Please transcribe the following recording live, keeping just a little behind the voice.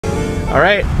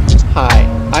Alright, hi,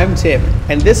 I'm Tim,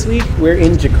 and this week we're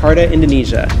in Jakarta,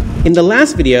 Indonesia. In the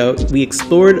last video, we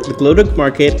explored the Glodok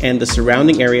market and the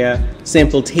surrounding area,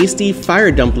 sampled tasty fire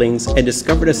dumplings, and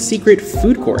discovered a secret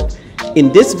food court.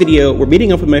 In this video, we're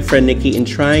meeting up with my friend Nikki and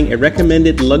trying a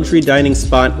recommended luxury dining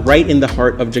spot right in the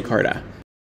heart of Jakarta.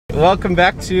 Welcome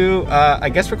back to, I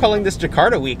guess we're calling this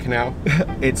Jakarta week now.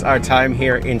 It's our time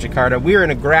here in Jakarta. We're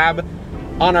in a Grab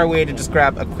on our way to just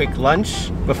grab a quick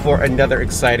lunch before another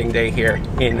exciting day here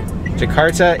in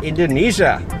Jakarta,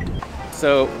 Indonesia.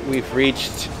 So we've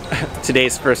reached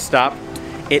today's first stop.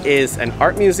 It is an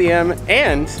art museum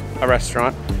and a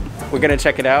restaurant. We're gonna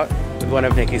check it out with one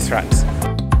of Nikki's friends.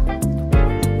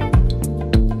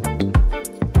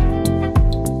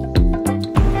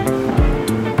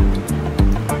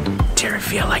 Do you ever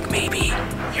feel like maybe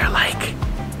you're like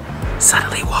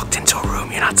suddenly walked into a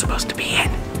room you're not supposed to be in?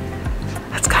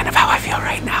 That's kind of how I feel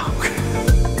right now.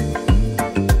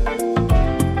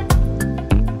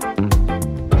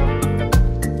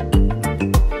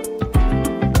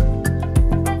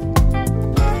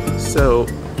 So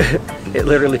it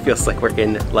literally feels like we're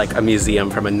in like a museum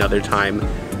from another time.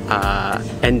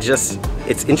 And just,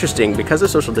 it's interesting because of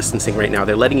social distancing right now,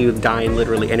 they're letting you dine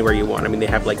literally anywhere you want. I mean, they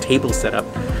have like tables set up,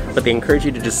 but they encourage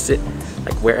you to just sit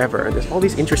like wherever. And there's all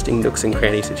these interesting nooks and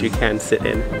crannies that you can sit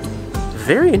in.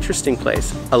 Very interesting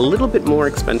place. A little bit more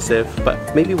expensive, but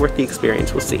maybe worth the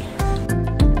experience. We'll see.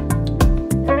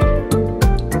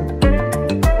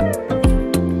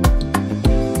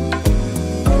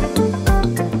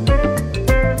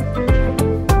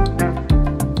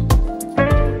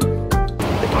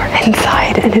 We're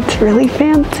inside and it's really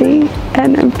fancy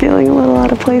and I'm feeling a little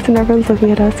out of place and everyone's looking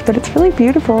at us, but it's really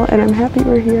beautiful and I'm happy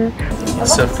we're here.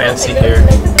 It's so fancy here.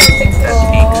 That's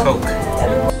a Coke.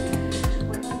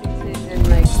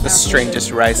 The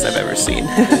strangest rice I've ever seen.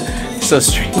 So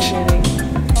strange.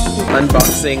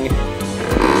 Unboxing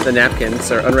the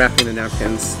napkins, or unwrapping the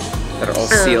napkins that are all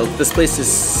sealed. This place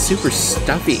is super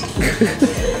stuffy.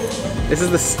 This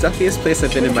is the stuffiest place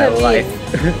I've been in my life.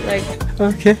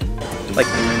 Okay. Like,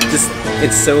 just,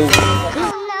 it's so...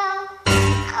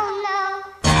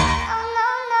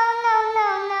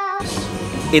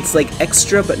 It's like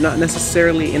extra, but not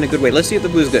necessarily in a good way. Let's see if the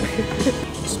boo's good.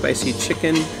 Spicy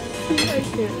chicken.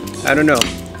 I don't know.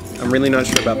 I'm really not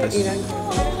sure about this. I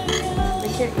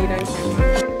can't eat on camera.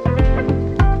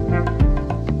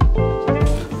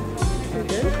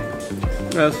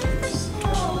 Yes.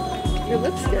 It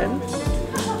looks good.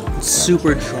 It's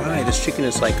super dry. This chicken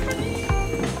is like,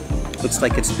 looks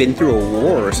like it's been through a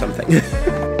war or something.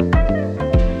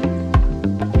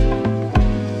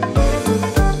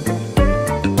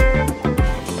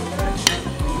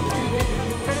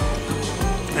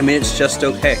 I mean, it's just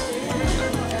okay.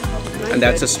 And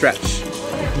that's a stretch.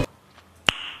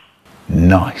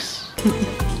 Nice.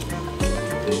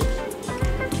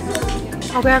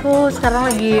 Oke, aku sekarang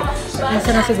lagi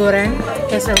masak nasi goreng,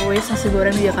 as always nasi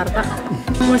goreng di Jakarta.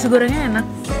 Nasi gorengnya enak,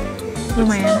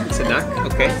 lumayan. It's enak,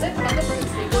 okay.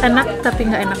 Enak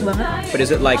tapi nggak enak banget. But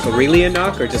is it like really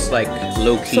enak or just like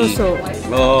low key? So-so.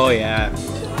 Oh yeah.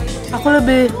 Aku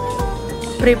lebih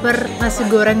prefer nasi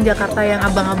goreng Jakarta yang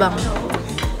abang-abang.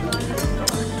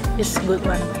 It's good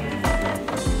one.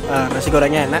 Nasi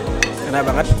gorengnya enak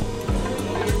banget.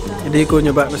 Jadi aku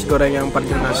nyoba nasi goreng yang 4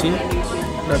 jenis nasi,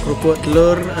 ada kerupuk,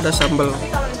 telur, ada sambal.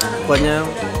 Pokoknya.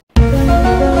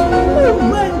 Oh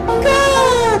my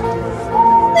god!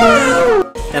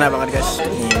 Enak banget guys.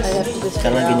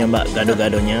 Sekarang lagi nyoba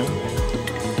gado-gadonya.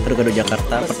 Gado-gado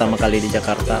Jakarta, pertama kali di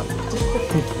Jakarta.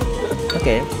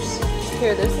 Oke.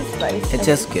 Here, this is spicy. It's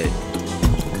just good.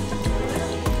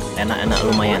 Enak-enak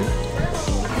lumayan.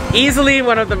 Easily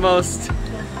one of the most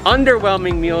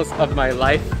underwhelming meals of my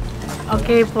life.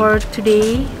 Okay, for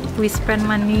today we spend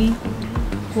money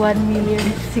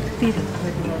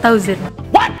 1,060,000.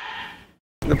 What?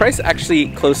 The price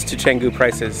actually close to Canggu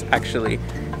prices actually,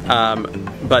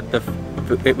 but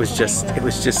it was just I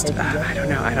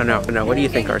don't know. What do you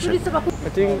think, Arshan?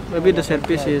 I think maybe the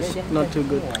service is not too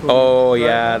good. Oh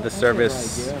yeah, the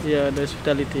service. Yeah, the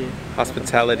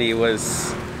Hospitality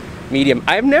was medium.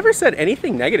 I've never said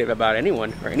anything negative about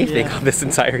anyone or anything on this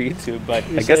entire YouTube, but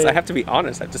I guess I have to be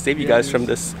honest. I have to save you guys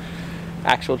from this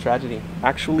actual tragedy.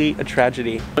 Actually a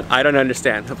tragedy. I don't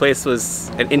understand. The place was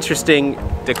an interesting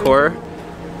decor,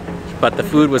 but the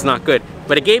food was not good.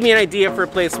 But it gave me an idea for a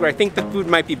place where I think the food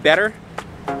might be better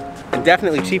and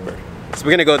definitely cheaper. So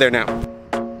we're gonna go there now.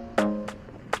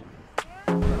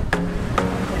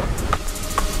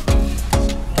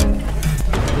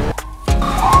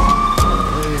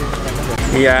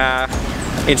 Yeah,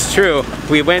 it's true.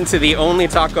 We went to the only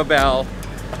Taco Bell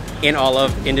in all of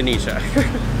Indonesia.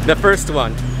 The first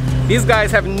one. These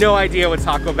guys have no idea what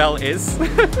Taco Bell is,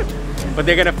 but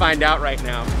they're gonna find out right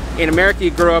now. In America,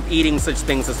 you grow up eating such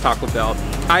things as Taco Bell.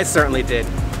 I certainly did.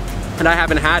 And I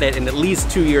haven't had it in at least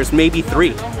 2 years, maybe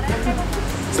 3.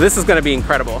 So this is gonna be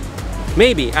incredible.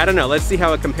 Maybe, I don't know. Let's see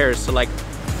how it compares to like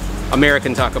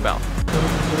American Taco Bell.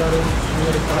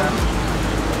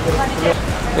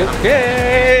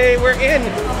 Okay, we're in.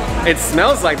 It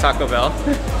smells like Taco Bell.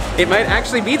 It might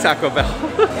actually be Taco Bell.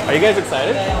 Are you guys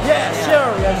excited? Yeah,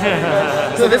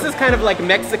 sure. So this is kind of like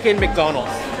Mexican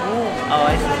McDonald's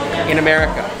in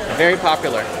America. Very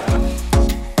popular.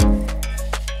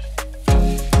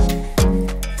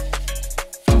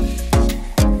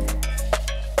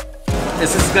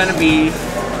 This is gonna be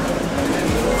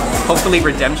hopefully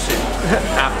redemption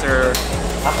after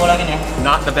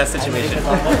not the best situation.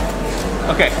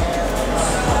 Okay.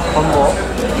 Combo.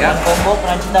 Yeah. Combo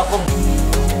crunchy taco.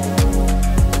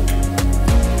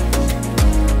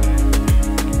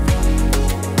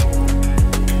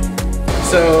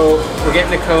 So we're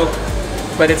getting a Coke,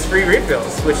 but it's free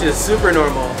refills, which is super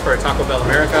normal for Taco Bell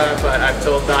America, but I'm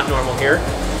told not normal here.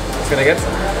 It's gonna get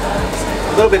some.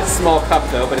 A little bit small cup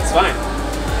though, but it's fine.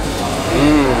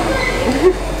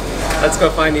 Let's go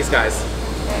find these guys.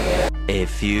 A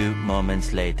few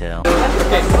moments later.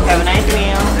 Okay. Have a nice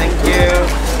meal. Thank you.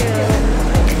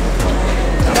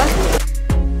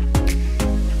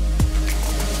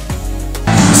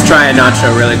 Let's try a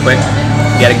nacho really quick.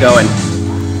 Get it going.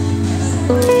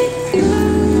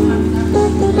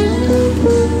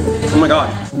 Oh my god.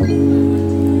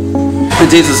 It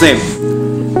tastes the same.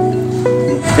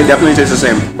 It definitely tastes the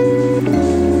same.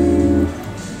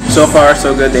 So far,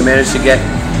 so good. They managed to get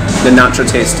the nacho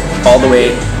taste all the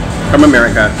way from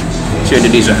America to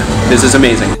Indonesia. This is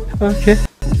amazing. Okay.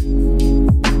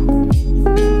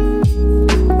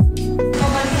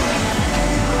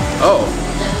 Oh,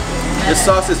 this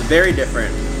sauce is very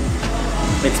different.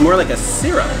 It's more like a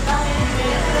syrup.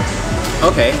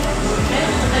 Okay.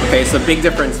 Okay, so big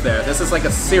difference there. This is like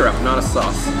a syrup, not a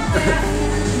sauce.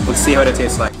 Let's see what it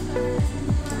tastes like.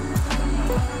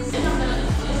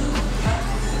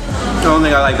 I don't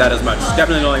think I like that as much.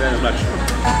 Definitely don't like that as much.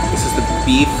 This is the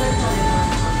beef.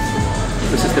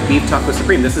 This is the beef taco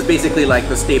supreme. This is basically like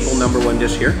the staple #1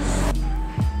 dish here.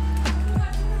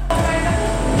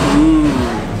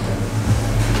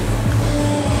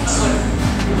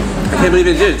 I can't believe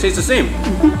it did. It tastes the same.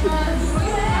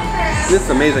 This is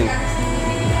amazing.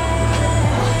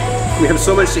 We have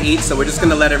so much to eat, so we're just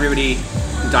gonna let everybody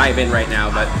dive in right now.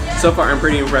 But so far, I'm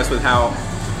pretty impressed with how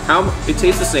it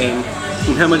tastes the same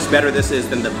and how much better this is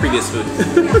than the previous food.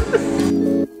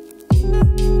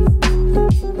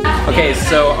 Okay,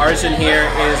 so Arjun here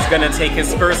is gonna take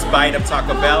his first bite of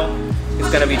Taco Bell. He's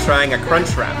gonna be trying a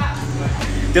crunch wrap.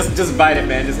 Just bite it,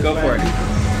 man. Just go for it.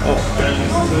 Oh.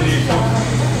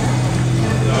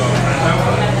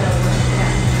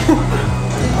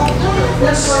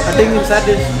 I think inside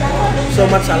is so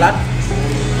much salad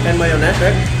and mayonnaise,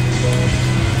 right?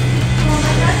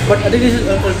 But I think this is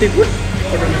healthy food.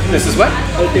 This is what?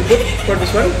 Healthy food for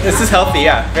this one. This is healthy,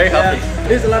 yeah. Very healthy. Yeah.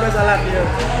 There's a lot of salad here.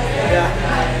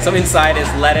 Yeah. So inside is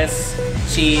lettuce,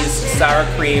 cheese, sour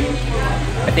cream,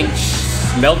 I think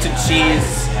melted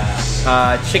cheese,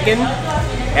 chicken,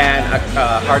 and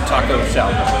a hard taco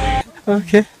shell.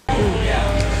 Okay.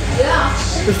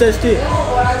 It's tasty.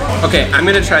 Okay, I'm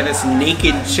gonna try this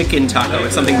naked chicken taco.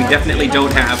 It's something we definitely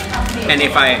don't have. And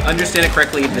if I understand it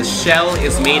correctly, the shell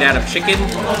is made out of chicken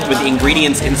with the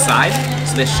ingredients inside.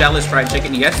 So the shell is fried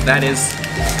chicken. Yes, that is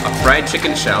a fried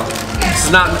chicken shell. This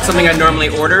is not something I normally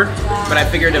order, but I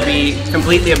figured to be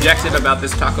completely objective about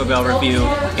this Taco Bell review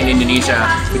in Indonesia,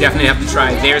 we definitely have to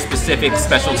try their specific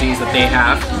specialties that they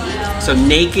have. So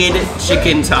naked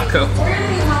chicken taco.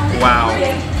 Wow.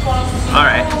 All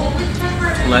right.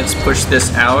 Let's push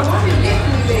this out.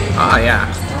 Ah, yeah.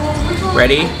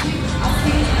 Ready?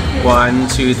 1,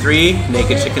 2, 3.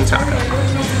 Naked chicken taco.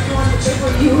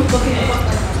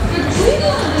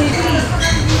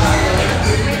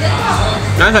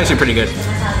 That's actually pretty good.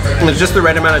 It's just the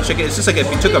right amount of chicken. It's just like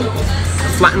if you took a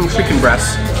flattened chicken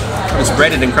breast, it's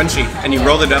breaded and crunchy, and you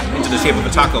rolled it up into the shape of a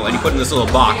taco, and you put it in this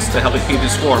little box to help it keep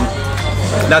its form.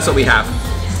 That's what we have.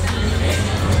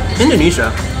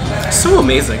 Indonesia, so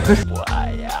amazing.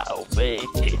 Wow,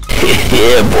 baby.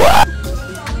 Yeah, boy.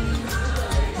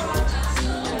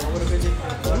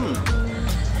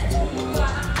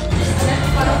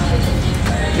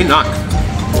 Enak.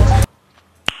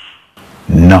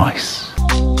 Nice.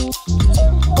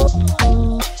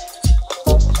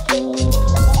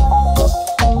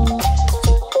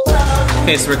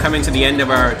 Okay, so we're coming to the end of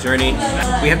our journey.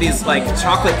 We have these like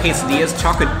chocolate quesadillas,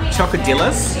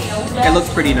 chocodillas. It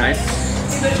looks pretty nice.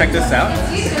 Check this out.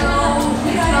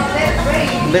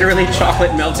 Literally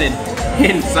chocolate melted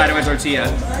inside of a tortilla.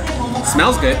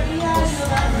 Smells good.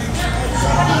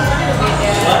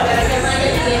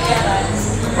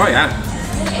 Oh yeah.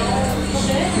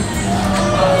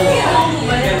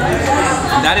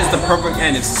 That is the perfect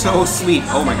end. It's so sweet.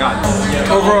 Oh my god.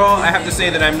 Overall, I have to say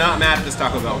that I'm not mad at this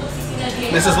Taco Bell.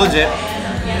 This is legit.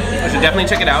 You should definitely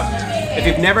check it out. If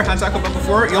you've never had Taco Bell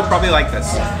before, you'll probably like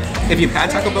this. If you've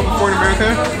had Taco Bell before in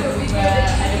America,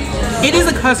 it is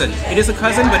a cousin. It is a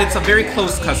cousin, but it's a very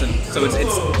close cousin. So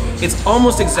it's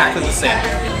almost exactly the same.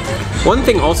 One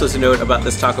thing also to note about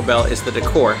this Taco Bell is the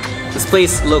decor. This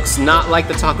place looks not like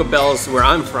the Taco Bells where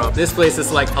I'm from. This place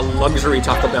is like a luxury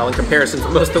Taco Bell in comparison to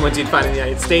most of the ones you'd find in the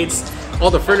United States. All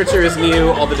the furniture is new,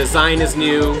 all the design is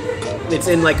new. It's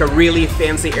in like a really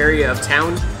fancy area of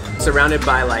town, surrounded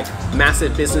by like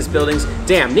massive business buildings.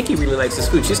 Damn, Nikki really likes this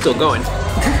food. She's still going.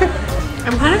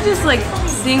 I'm kind of just like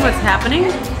seeing what's happening.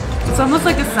 It's almost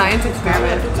like a science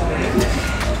experiment.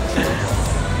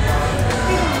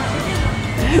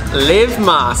 Live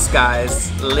Mas,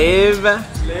 guys. Live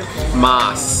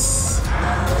Mas.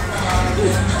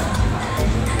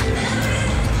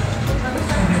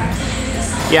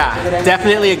 Yeah,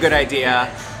 definitely a good idea.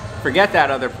 Forget that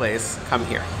other place. Come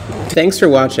here. Thanks for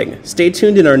watching. Stay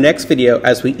tuned in our next video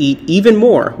as we eat even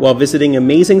more while visiting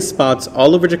amazing spots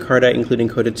all over Jakarta, including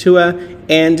Kota Tua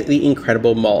and the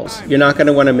incredible malls. You're not going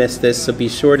to want to miss this, so be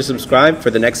sure to subscribe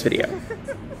for the next video.